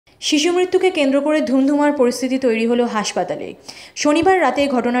শিশু মৃত্যুকে কেন্দ্র করে ধুমধুমার পরিস্থিতি তৈরি হলো হাসপাতালে। শনিবার রাতে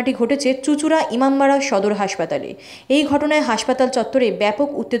ঘটনাটি ঘটেছে চুঁচুড়া ইমামবাড়া সদর হাসপাতালে। এই ঘটনায় হাসপাতাল চত্বরে ব্যাপক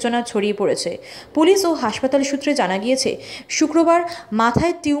উত্তেজনা ছড়িয়ে পড়েছে। পুলিশ ও হাসপাতাল সূত্রে জানা গিয়েছে, শুক্রবার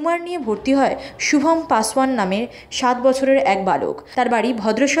মাথায় টিউমার নিয়ে ভর্তি হয় শুভম পাসওয়ান নামের 7 বছরের এক বালক। তার বাড়ি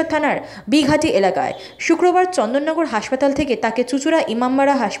ভদ্রেশ্বর থানার বিঘাটি এলাকায়। শুক্রবার চন্দননগর হাসপাতাল থেকে তাকে চুঁচুড়া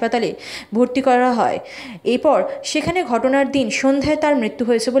ইমামবাড়া হাসপাতালে ভর্তি করা হয়। এরপর সেখানে ঘটনার দিন সন্ধ্যায় তার মৃত্যু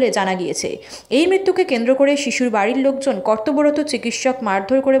হয়েছে বলে জানা গিয়েছে। এই মৃত্যুকে কেন্দ্র করে শিশুর বাড়ির লোকজন কর্তব্যরত চিকিৎসক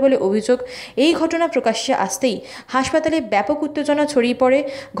মারধর করে বলে অভিযোগ। এই ঘটনা প্রকাশ্যে আসতেই হাসপাতালে ব্যাপক উত্তেজনা ছড়িয়ে পড়ে।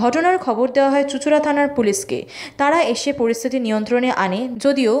 ঘটনার খবর দেওয়া হয় চুঁচুড়া থানার পুলিশকে। তারা এসে পরিস্থিতি নিয়ন্ত্রণে আনে।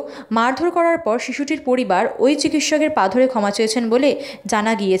 যদিও মারধর করার পর শিশুটির পরিবার ওই চিকিৎসকের পা ধরে ক্ষমা চেয়েছেন বলে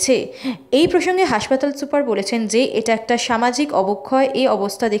জানা গিয়েছে। এই প্রসঙ্গে হাসপাতাল সুপার বলেছেন যে এটা একটা সামাজিক অবক্ষয়। এই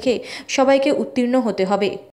অবস্থা দেখে সবাইকে উত্তীর্ণ হতে হবে।